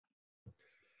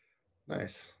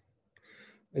Nice.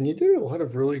 And you did a lot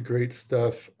of really great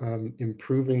stuff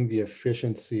improving the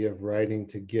efficiency of writing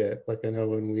to Git. Like I know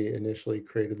when we initially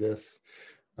created this,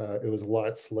 it was a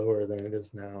lot slower than it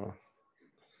is now.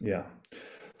 Yeah.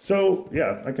 So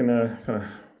yeah, I can kind of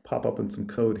pop up in some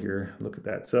code here. Look at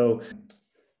that. So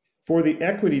for the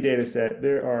equity data set,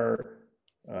 there are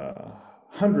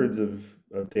hundreds of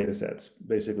data sets,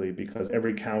 basically, because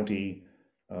every county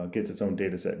gets its own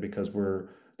data set. Because we're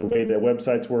the way the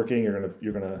website's working,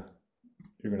 you're gonna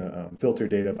filter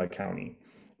data by county.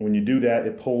 When you do that,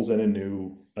 it pulls in a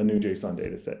new JSON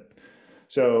data set.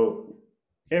 So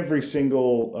every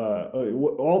single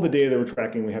all the data that we're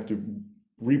tracking, we have to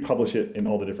republish it in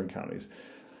all the different counties.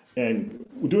 And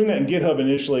doing that in GitHub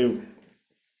initially,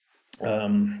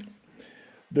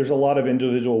 there's a lot of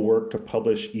individual work to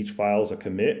publish each file as a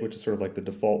commit, which is sort of like the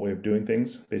default way of doing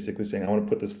things. Basically saying, I want to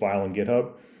put this file in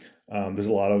GitHub. There's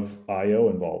a lot of I/O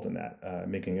involved in that,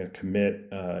 making a commit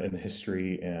in the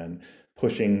history and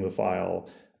pushing the file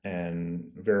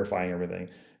and verifying everything.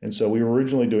 And so we were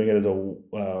originally doing it as a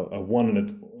one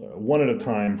at a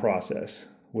time process,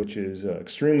 which is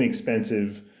extremely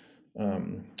expensive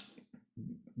bandwidth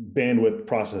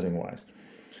processing wise.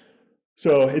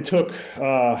 So it took,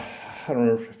 I don't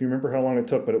know if you remember how long it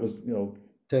took, but it was,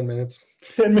 10 minutes.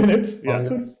 10 minutes. Yeah.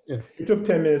 Yeah. It took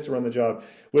 10 minutes to run the job,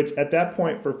 which at that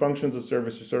point for functions as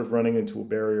service, you're sort of running into a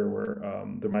barrier where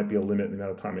there might be a limit in the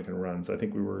amount of time it can run. So I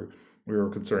think we were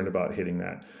concerned about hitting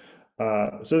that.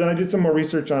 So then I did some more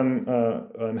research on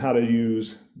how to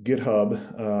use GitHub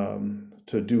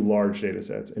to do large data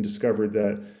sets, and discovered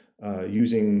that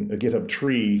using a GitHub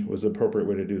tree was the appropriate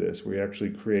way to do this. We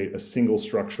actually create a single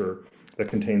structure that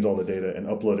contains all the data and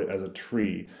upload it as a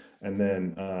tree, and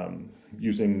then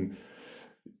using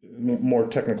more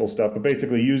technical stuff, but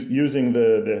basically using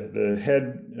the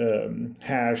head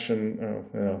hash and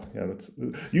that's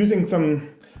using some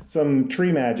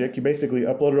tree magic. You basically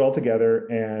upload it all together,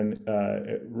 and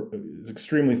it's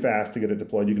extremely fast to get it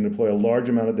deployed. You can deploy a large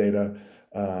amount of data,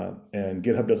 and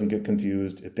GitHub doesn't get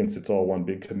confused. It thinks it's all one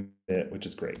big commit, which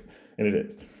is great, and it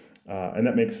is. And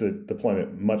that makes the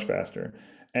deployment much faster.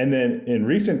 And then in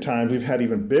recent times, we've had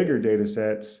even bigger data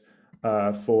sets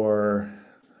for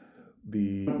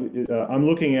the. I'm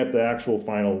looking at the actual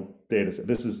final data set.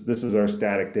 This is our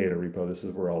static data repo. This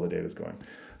is where all the data is going.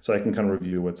 So I can kind of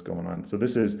review what's going on. So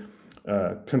this is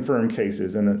confirmed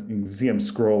cases, and you can see I'm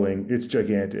scrolling. It's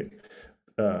gigantic.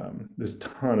 There's a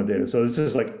ton of data. So this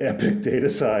is like epic data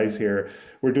size here.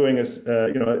 We're doing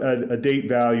a date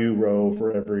value row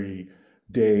for every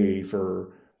day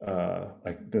for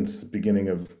since the beginning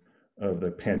of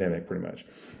the pandemic, pretty much.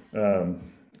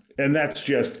 And that's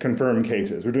just confirmed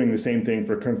cases. We're doing the same thing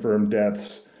for confirmed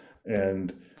deaths,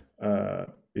 and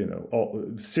all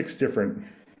 6 different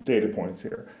data points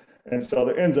here. And so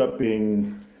there ends up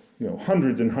being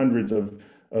hundreds and hundreds of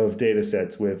data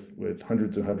sets with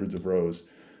hundreds and hundreds of rows.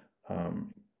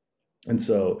 And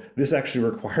so this actually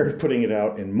required putting it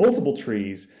out in multiple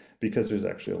trees, because there's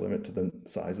actually a limit to the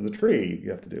size of the tree you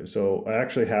have to do. So I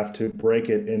actually have to break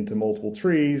it into multiple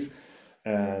trees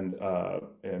and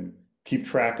keep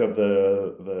track of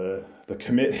the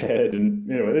commit head, and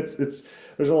there's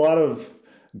a lot of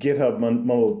GitHub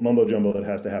mumbo jumbo that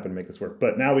has to happen to make this work.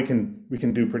 But now we can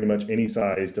do pretty much any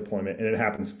size deployment, and it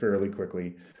happens fairly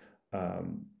quickly.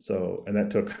 And that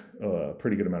took a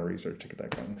pretty good amount of research to get that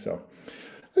going. So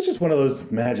it's just one of those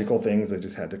magical things I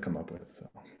just had to come up with. So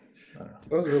I don't know.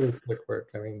 That was really slick work.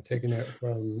 I mean, taking it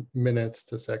from minutes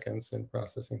to seconds in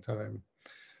processing time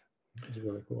is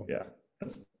really cool. Yeah,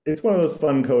 it's one of those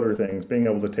fun coder things, being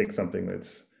able to take something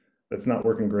that's not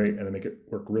working great and then make it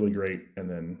work really great, and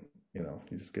then you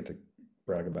just get to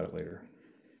brag about it later,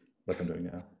 like I'm doing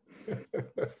now.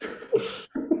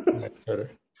 Nice,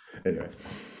 Carter. Anyway.